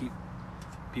to keep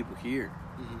people here.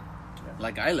 Mm-hmm.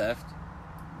 Like I left.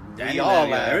 We Danny all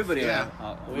left. left. Everybody Yeah.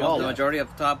 left. We all The left. majority of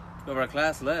the top of our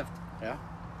class left Yeah.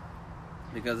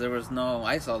 because there was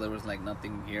like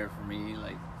nothing here for me.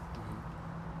 Like,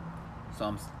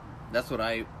 so that's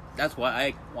why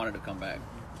I wanted to come back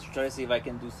to try to see if I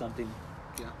can do something.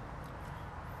 Yeah.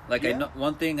 Like Yeah.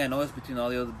 one thing I noticed between all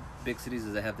the other big cities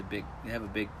is they have a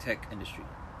big tech industry,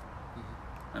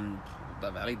 and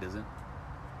the Valley doesn't.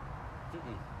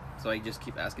 So I just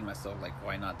keep asking myself, like,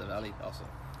 why not the Valley also?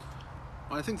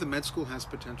 Well, I think the med school has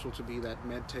potential to be that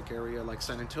med tech area like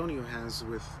San Antonio has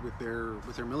with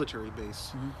their military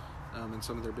base and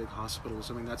some of their big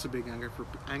hospitals. I mean, that's a big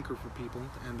anchor for people.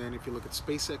 And then if you look at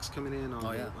SpaceX coming in on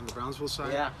the Brownsville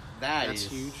side, Yeah, that's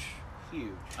is huge.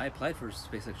 Huge. I applied for a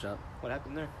SpaceX job. What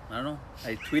happened there? I don't know.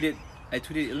 I tweeted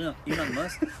Elon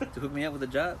Musk to hook me up with a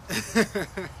job.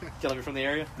 Tell him you're from the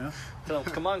area. Yeah. Tell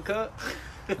him, come on, cut.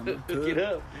 Come on, Get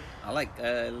up. I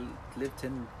live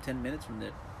 10 minutes from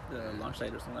the launch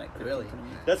site or something like that. Really?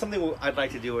 That's something I'd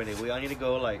like to do anyway. We all need to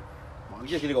go, like, we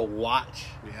just need to go watch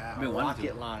Yeah. I mean, wanted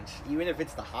rocket to. launch. Even if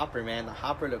it's the Hopper, man. The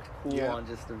Hopper looked cool Yeah. on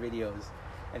just the videos.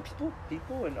 And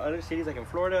people in other cities, like in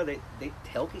Florida, they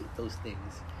tailgate those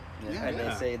things. Yeah. And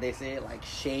Yeah. they say it like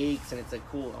shakes, and it's like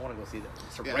cool. I want to go see that.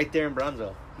 It's Yeah. right there in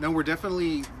Brownsville. No, we're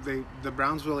definitely the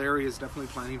Brownsville area is definitely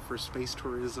planning for space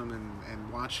tourism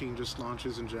and watching just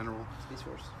launches in general. Space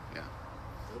Force. Yeah.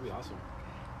 That'd be awesome.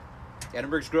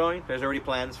 Edinburgh's growing. There's already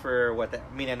plans for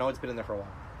I know it's been in there for a while.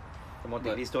 The Monte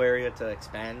But- Cristo area to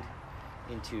expand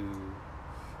into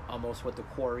almost what the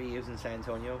quarry is in San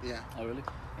Antonio. Yeah. Oh, really?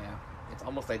 Yeah. It's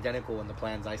almost identical in the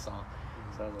plans I saw.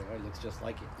 So I was like, oh, it looks just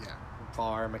like it. Yeah.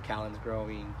 Far, McAllen's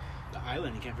growing. The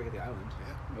island, you can't forget the island.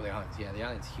 Well, the island's, the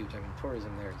island's huge. I mean,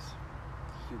 tourism there is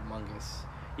humongous.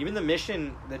 Even the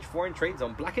Mission, the foreign trade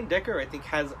zone, Black & Decker, I think,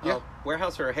 has Yeah. a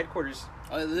warehouse or a headquarters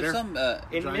Oh, there's There. some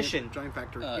in Giant- Mission. Giant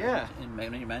factory. Yeah. in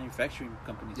manufacturing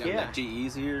companies. Yeah. Yeah. Like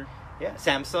GE's here. Yeah,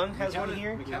 Samsung has one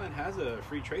here. McAllen has a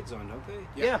free trade zone, don't they?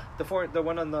 Yeah, the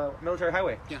one on the military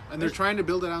highway. Yeah, and they're trying to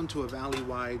build it out into a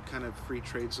valley-wide kind of free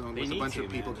trade zone They with a need bunch to,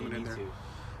 of people man. coming They in need there. to.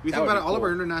 We That think would about it, be all of cool.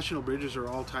 our international bridges are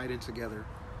all tied in together,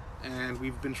 and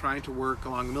we've been trying to work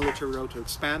along the military road to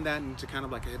expand that into kind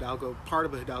of like part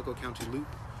of a Hidalgo County loop.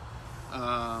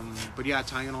 But yeah,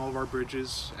 tying in all of our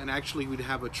bridges, and actually we'd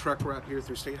have a truck route here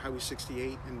through State Highway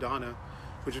 68 in Donna,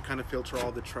 which would kind of filter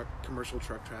all the commercial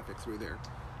truck traffic through there.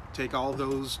 Take all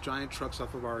those giant trucks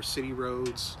off of our city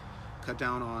roads, cut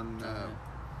down on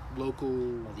local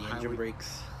All the engine highway.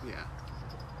 brakes. Yeah.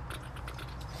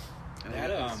 And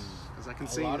That, as I can A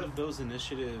see, lot of those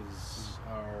initiatives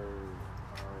are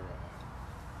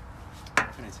how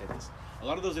can I say this? A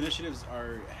lot of those initiatives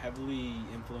are heavily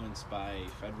influenced by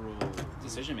federal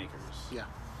decision makers. yeah,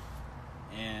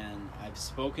 And I've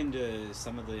spoken to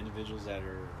some of the individuals that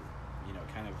are,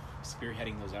 kind of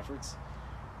spearheading those efforts,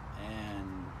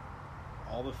 and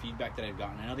all the feedback that I've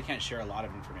gotten. I know they can't share a lot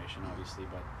of information, obviously,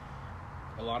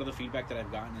 but a lot of the feedback that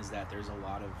I've gotten is that there's a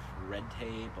lot of red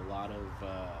tape, a lot of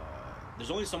there's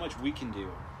only so much we can do,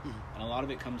 and a lot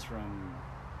of it comes from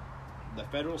the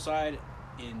federal side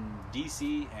in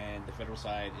DC and the federal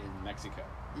side in Mexico.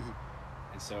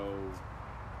 And so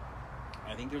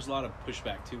I think there's a lot of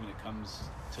pushback too when it comes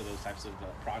to those types of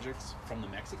projects from the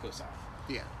Mexico side.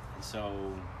 yeah. And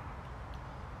so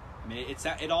I mean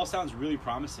it all sounds really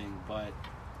promising, but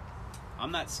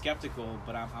I'm not skeptical,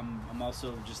 but I'm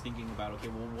also just thinking about, okay,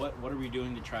 well, what are we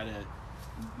doing to try to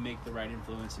make the right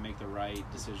influence and make the right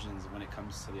decisions when it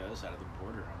comes to the other side of the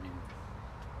border? I mean,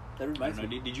 That I don't reminds know.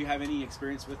 me. Did you have any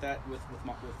experience with that with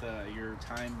your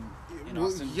time in Well,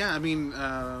 Austin? yeah, I mean,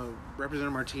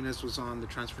 Representative Martinez was on the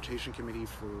Transportation Committee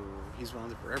he's been on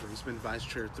there forever. He's been vice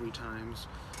chair 3 times.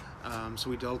 So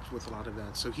we dealt with a lot of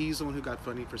that. So he's the one who got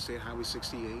funding for State Highway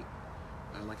 68,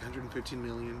 like $115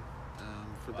 million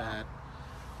for that.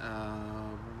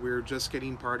 We're just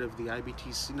getting part of the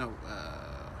IBTC.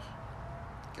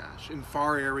 In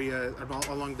FAR area,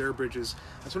 along their bridges,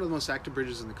 that's one of the most active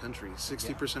bridges in the country.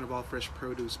 60% of all fresh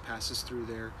produce passes through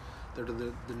there. They're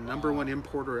the number one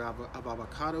importer of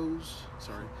avocados.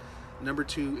 Sorry. Number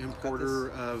 2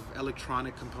 importer of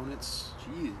electronic components.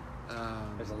 Jeez.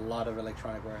 There's a lot of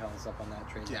electronic warehouse up on that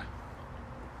trade. Yeah.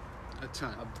 A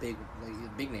ton. A big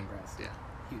name brands. Yeah.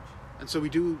 Huge. And so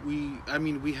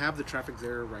we have the traffic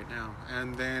there right now.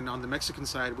 And then on the Mexican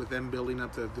side, with them building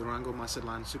up the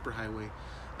Durango-Mazatlan superhighway,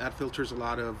 that filters a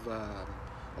lot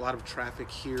of traffic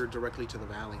here directly to the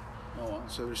valley. Oh, wow.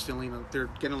 So they're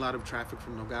getting a lot of traffic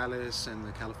from Nogales and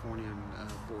the Californian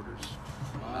borders.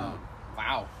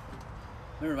 Wow.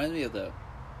 It reminds me of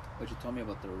what you told me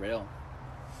about the rail.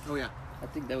 Oh yeah, I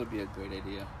think that would be a great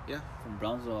idea. yeah, From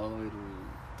Brownsville all the way to,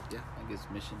 yeah. I guess,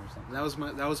 Mission or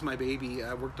something. That was my baby.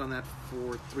 I worked on that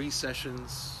for 3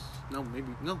 sessions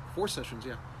No, 4 sessions.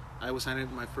 Yeah, I was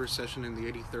assigned my first session in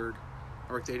the 83rd.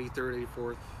 I worked the 83rd,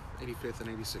 84th, 85th, and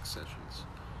 86th sessions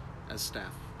as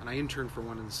staff, and I interned for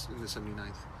one in the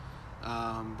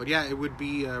 79th. But yeah, it would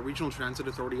be a regional transit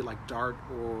authority like DART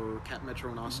or Cat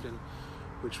Metro in Austin,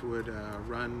 which would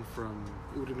run from.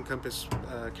 It would encompass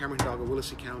Cameron, Hidalgo,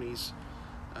 Willacy counties,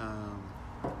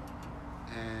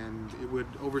 and it would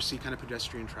oversee kind of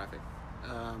pedestrian traffic,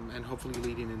 and hopefully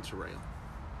leading into rail.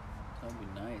 That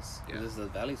would be nice. Yeah. Because the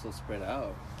valley's so spread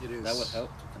out. It is. That would help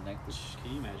to connect it.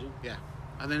 Can you imagine? Yeah,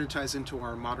 and then it ties into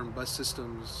our modern bus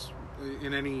systems.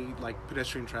 In any like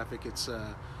pedestrian traffic, it's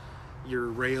your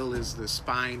rail is the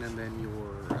spine, and then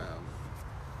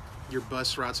your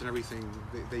bus routes and everything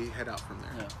they head out from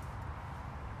there. Yeah.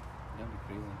 That'd be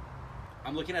crazy.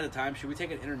 I'm looking at the time. Should we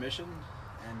take an intermission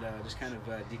and just kind of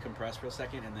decompress for a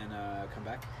second and then come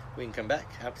back? We can come back.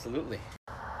 Absolutely.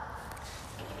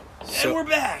 And we're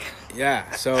back. Yeah,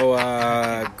 so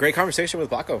great conversation with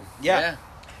Baco. Yeah.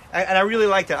 And I really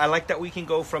like that. I like that we can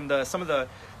go from some of the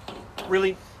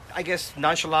really, I guess,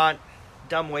 nonchalant,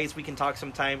 dumb ways we can talk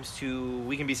sometimes to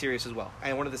we can be serious as well.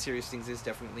 And one of the serious things is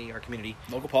definitely our community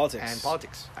Local politics. and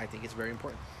politics. I think it's very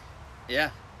important. Yeah.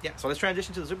 Yeah. So let's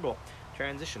transition to the Super Bowl.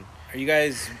 Transition. Are you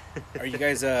guys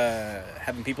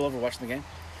having people over watching the game?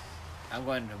 I'm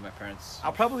going to my parents.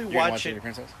 I'll probably You're gonna watch it it. at your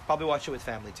parents' house? Probably watch it with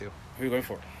family too. Who are you going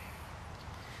for?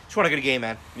 Just want a good game,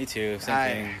 man. Me too. Same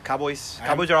thing. Cowboys. I'm-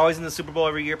 Cowboys are always in the Super Bowl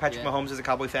every year. Patrick Yeah. Mahomes is a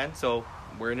Cowboy fan, so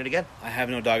we're in it again. I have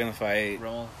no dog in the fight.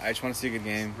 Romo. I just want to see a good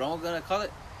game. Romo gonna call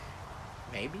it?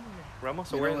 Maybe Ramos.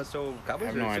 So You we're know in what? so I Cowboys.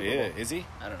 have are no in the Super idea. Bowl. Is he?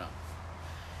 I don't know.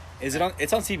 Is it on?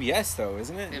 It's on CBS though,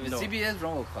 isn't it? If it's No. CBS,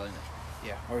 Romo calling it.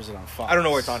 Yeah. Or is it on Fox? I don't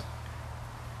know where it's on.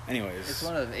 Anyways, It's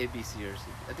one of ABC or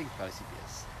I think probably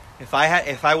CBS.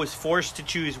 If I was forced to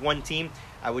choose one team,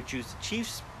 I would choose the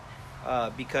Chiefs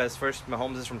because first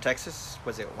Mahomes is from Texas.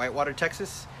 Was it Whitewater,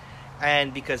 Texas?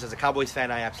 And because as a Cowboys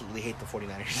fan, I absolutely hate the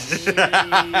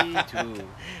 49ers. Me too.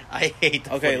 I hate the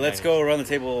 49ers. okay, let's go around the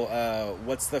table.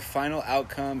 What's the final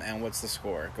outcome and what's the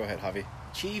score? Go ahead, Javi.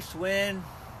 Chiefs win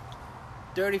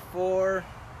 34-28.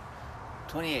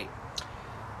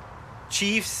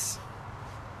 Chiefs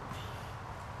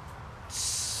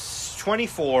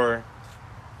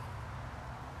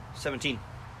 24-17.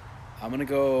 I'm going to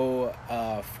go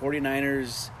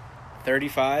 49ers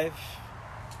 35,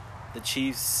 the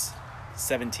Chiefs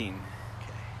 17.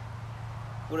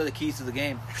 What are the keys to the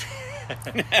game?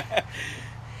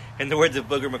 In the words of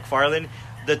Booger McFarland,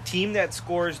 the team that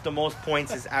scores the most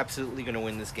points is absolutely going to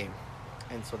win this game.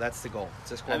 And so that's the goal.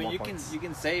 To score I mean, more you points.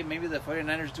 can say maybe the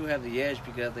 49ers do have the edge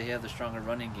because they have the stronger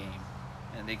running game.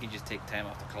 And they can just take time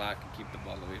off the clock and keep the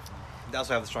ball away from They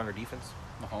also have the stronger defense.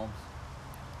 Mahomes.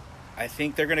 I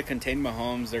think they're going to contain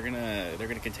Mahomes. They're going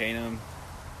to contain him.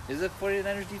 Is the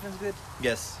 49ers defense good?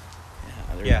 Yes.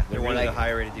 Yeah, They're one of really- the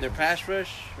higher rated Their defenses. pass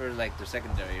rush or like their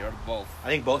secondary or both? I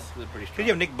think both. They're pretty Because strong.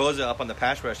 you have Nick Bosa up on the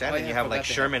pass rush, and Oh, then yeah, you I have forgot like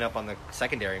they Sherman up on the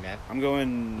secondary, man. I'm You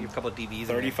going have a couple of DBs. in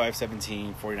there.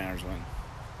 35-17, 49ers win.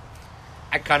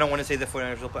 I kind of want to say the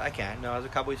 49ers will, but I can't. No, as a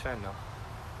Cowboys fan, no.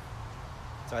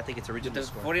 So I think it's Did original the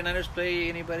score. 49ers play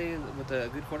anybody with a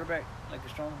good quarterback, like a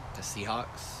strong? The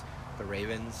Seahawks, the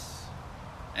Ravens.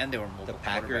 And they were mobile The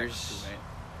Packers. quarterbacks too, right?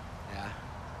 Yeah.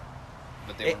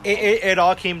 But they were It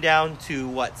all came down to,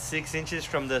 what, 6 inches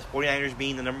from the 49ers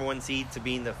being the number 1 seed to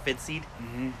being the 5th seed?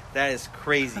 Mm-hmm. That is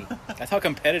crazy. That's how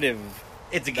competitive.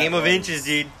 It's a That game of was- inches,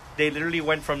 dude. They literally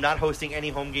went from not hosting any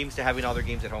home games to having all their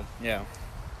games at home. Yeah.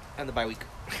 And the bye week.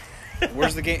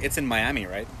 Where's the game? It's in Miami,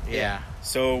 right? Yeah.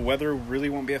 So weather really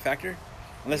won't be a factor?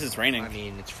 Unless it's raining. I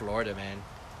mean, it's Florida, man.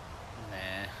 Nah.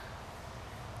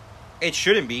 It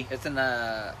shouldn't be. It's in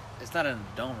it's not in a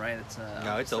dome, right? It's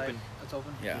No, it's outside. open. It's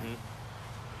open. yeah. Mhm.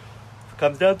 If it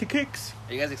comes down to kicks.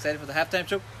 Are you guys excited for the halftime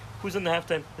show? Who's in the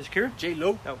halftime? Is Shakira? J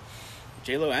Lo,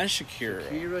 J-Lo and Shakira.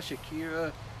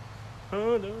 Shakira.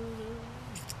 Oh, no.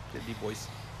 The deep voice.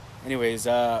 Anyways,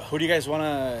 who do you guys want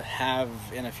to have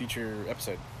in a future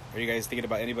episode? Are you guys thinking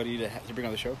about anybody to bring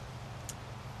on the show?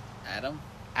 Adam.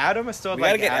 Adam is still We like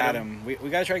gotta get Adam. We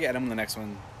gotta try to get Adam in the next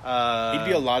one. He'd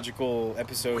be a logical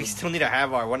episode. We still need to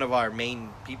have one of our main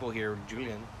people here,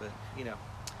 Julian. But you know,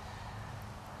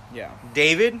 yeah.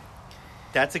 David.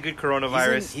 That's a good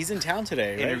coronavirus He's in town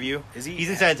today, right? interview. Is he? He's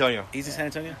in San Antonio. He's in San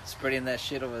Antonio. Spreading that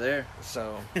shit over there.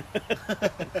 So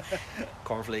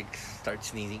cornflakes start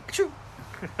sneezing. Achoo!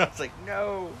 I was like,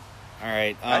 no. All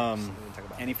right. Right, so we can talk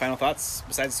about Any final thoughts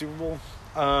besides the Super Bowl?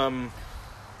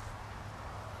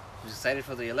 Who's excited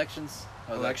for the elections?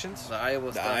 Or Elections? The Iowa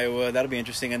The stuff. Iowa, that'll be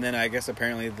interesting. And then I guess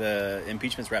apparently the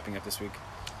impeachment's wrapping up this week.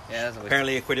 Yeah, that's a waste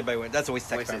apparently acquitted by win. That's a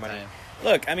waste of waste taxpayer of money. time.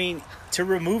 Look, I mean, to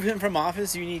remove him from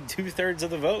office, you need 2/3 of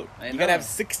the vote. I You know. got to have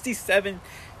 67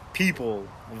 people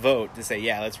vote to say,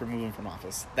 yeah, let's remove him from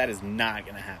office. That is not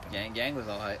going to happen. Yang was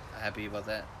all happy about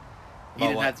that. He About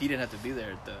didn't what? have. He didn't have to be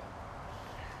there at the.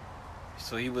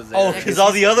 So he was there. Oh, because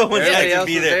all the other ones Everybody had to else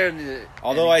be was there. and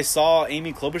Although I saw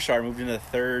Amy Klobuchar moved into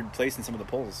 3rd place in some of the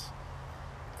polls.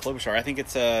 Klobuchar. I think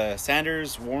it's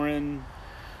Sanders, Warren,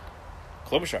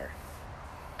 Klobuchar.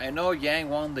 I know Yang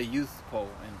won the youth poll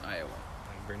in Iowa,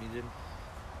 Like Bernie did.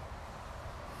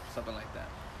 something like that.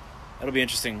 That'll be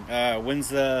interesting. When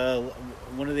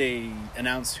do they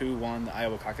announce who won the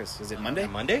Iowa caucus? Is it Monday?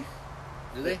 Monday?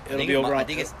 Do they? It'll be over. I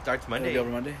think it starts Monday. It'll be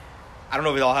over Monday. I don't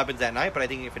know if it all happens that night, but I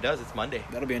think if it does, it's Monday.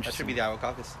 That'll be That interesting. should be the Iowa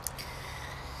caucus.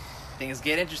 Things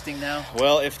get interesting now.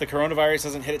 Well, if the coronavirus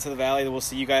doesn't hit it to the valley, then we'll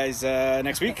see you guys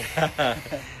next week.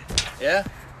 Yeah.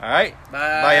 All right.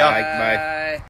 Bye. Bye, y'all. Bye.